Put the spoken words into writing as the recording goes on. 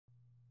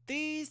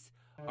These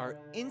are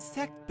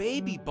insect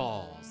baby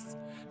balls.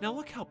 Now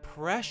look how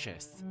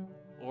precious,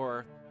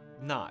 or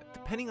not,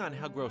 depending on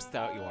how grossed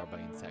out you are by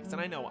insects.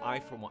 And I know I,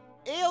 for one,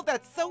 ew,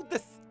 that's so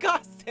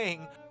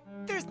disgusting.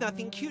 There's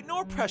nothing cute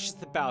nor precious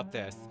about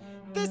this.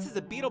 This is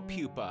a beetle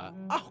pupa.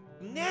 Oh,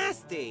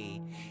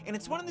 nasty! And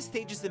it's one of the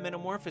stages of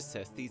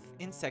metamorphosis these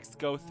insects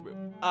go through.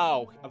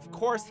 Oh, of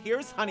course,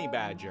 here's Honey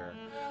Badger.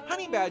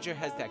 Honey Badger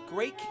has that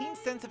great keen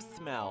sense of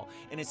smell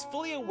and is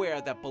fully aware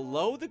that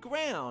below the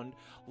ground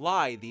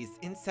lie these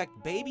insect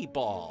baby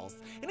balls.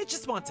 And it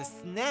just wants a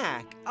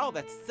snack. Oh,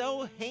 that's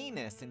so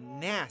heinous and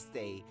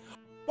nasty.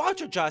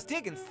 Watch her jaws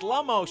dig in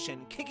slow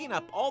motion, kicking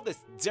up all this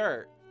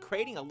dirt,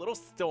 creating a little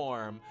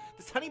storm.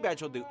 This honey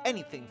badger will do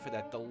anything for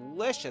that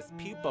delicious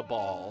pupa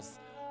balls.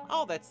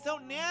 Oh, that's so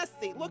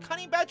nasty. Look,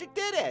 honey badger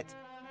did it.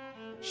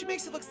 She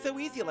makes it look so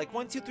easy, like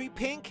 1, 2, 3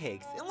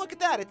 pancakes. And look at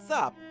that, it's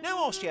up. Now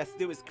all she has to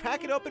do is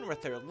crack it open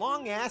with her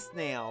long ass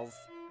nails.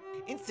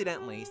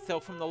 Incidentally,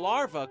 so from the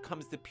larva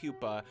comes the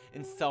pupa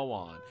and so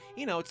on.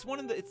 You know,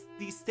 it's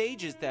these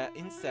stages that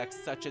insects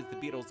such as the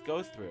beetles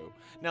go through.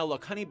 Now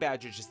look, honey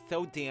badger's just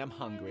so damn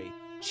hungry.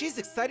 She's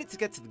excited to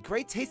get to the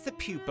great taste of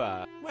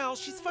pupa. Well,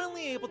 she's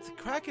finally able to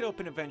crack it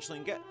open eventually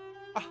and get...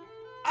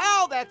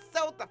 Oh, that's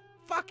so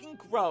fucking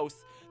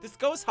gross. This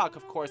ghost hawk,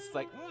 of course, is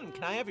like,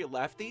 can I have your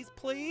lefties,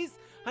 please?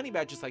 Honey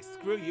badger's like,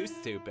 screw you,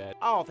 stupid.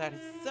 Oh, that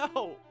is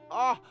so...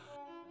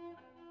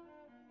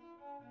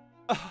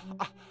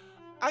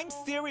 I'm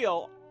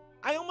cereal.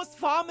 I almost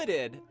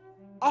vomited.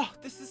 Oh,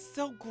 this is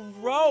so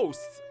gross.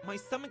 My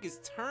stomach is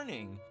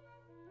turning.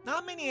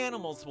 Not many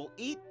animals will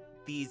eat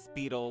these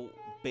beetle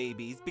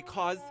babies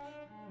because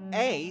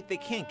A, they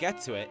can't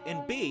get to it,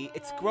 and B,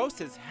 it's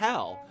gross as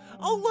hell.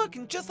 Oh look,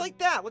 and just like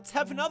that, let's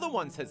have another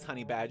one, says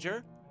Honey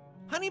Badger.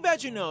 Honey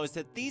Badger knows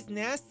that these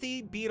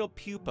nasty beetle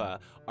pupa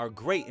are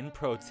great in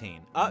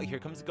protein. Oh, here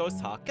comes the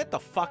ghost hawk. Get the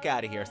fuck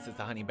out of here, says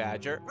the Honey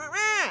Badger.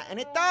 And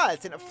it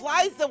does, and it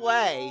flies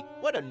away.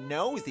 What a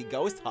nosy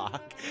ghost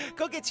hawk.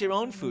 Go get your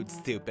own food,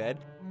 stupid.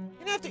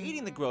 And after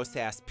eating the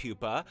gross-ass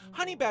pupa,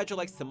 Honey Badger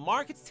likes to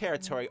mark its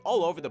territory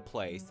all over the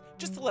place,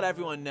 just to let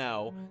everyone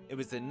know it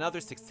was another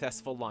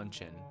successful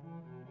luncheon.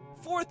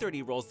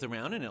 4:30 rolls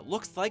around and it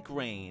looks like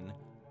rain.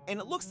 And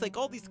it looks like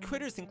all these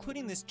critters,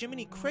 including this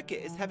Jiminy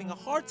Cricket, is having a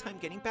hard time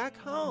getting back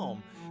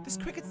home. This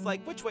cricket's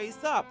like, which way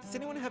is up? Does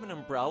anyone have an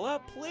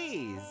umbrella?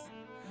 Please.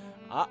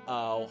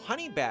 Uh-oh,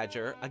 Honey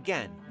Badger,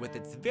 again, with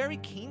its very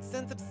keen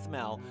sense of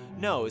smell,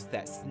 knows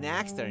that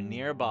snacks are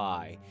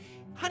nearby.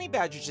 Honey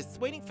Badger's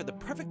just waiting for the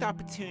perfect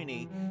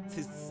opportunity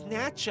to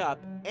snatch up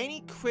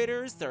any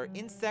critters or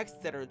insects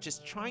that are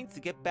just trying to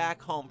get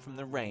back home from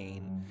the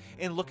rain.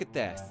 And look at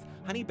this,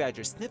 Honey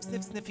Badger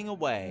sniffing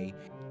away.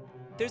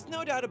 There's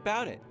no doubt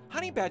about it.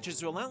 Honey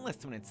Badger's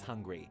relentless when it's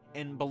hungry.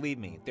 And believe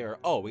me, they're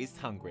always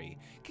hungry.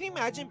 Can you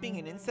imagine being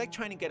an insect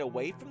trying to get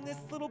away from this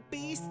little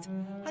beast?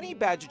 Honey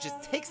Badger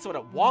just takes what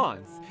it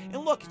wants.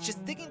 And look, it's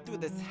just digging through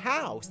this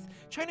house,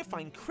 trying to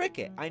find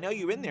Cricket. I know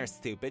you're in there,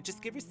 stupid.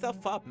 Just give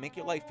yourself up and make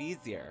your life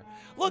easier.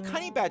 Look,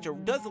 Honey Badger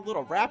does a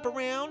little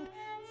wraparound,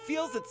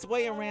 feels its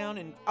way around,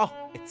 and oh,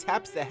 it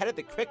taps the head of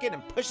the cricket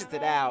and pushes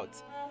it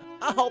out.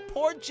 Oh,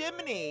 poor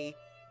Jiminy.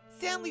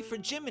 Sadly for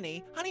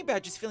Jiminy, Honey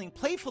Badger's feeling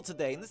playful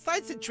today and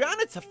decides to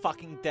drown it to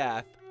fucking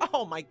death.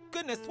 Oh my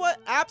goodness,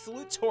 what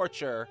absolute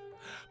torture.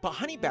 But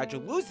Honey Badger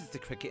loses the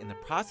cricket in the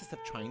process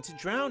of trying to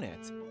drown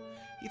it.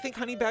 You think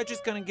Honey Badger's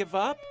gonna give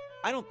up?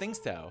 I don't think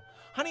so.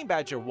 Honey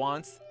Badger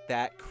wants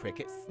that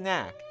cricket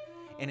snack,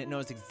 and it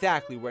knows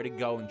exactly where to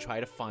go and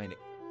try to find it.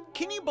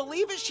 Can you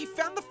believe it? She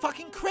found the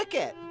fucking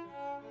cricket!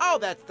 Oh,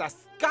 that's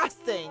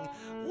disgusting!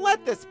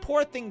 Let this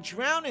poor thing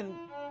drown and...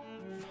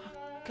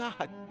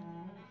 God...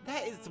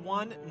 That is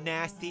one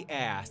nasty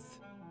ass.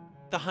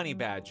 The Honey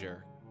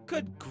Badger.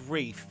 Good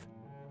grief.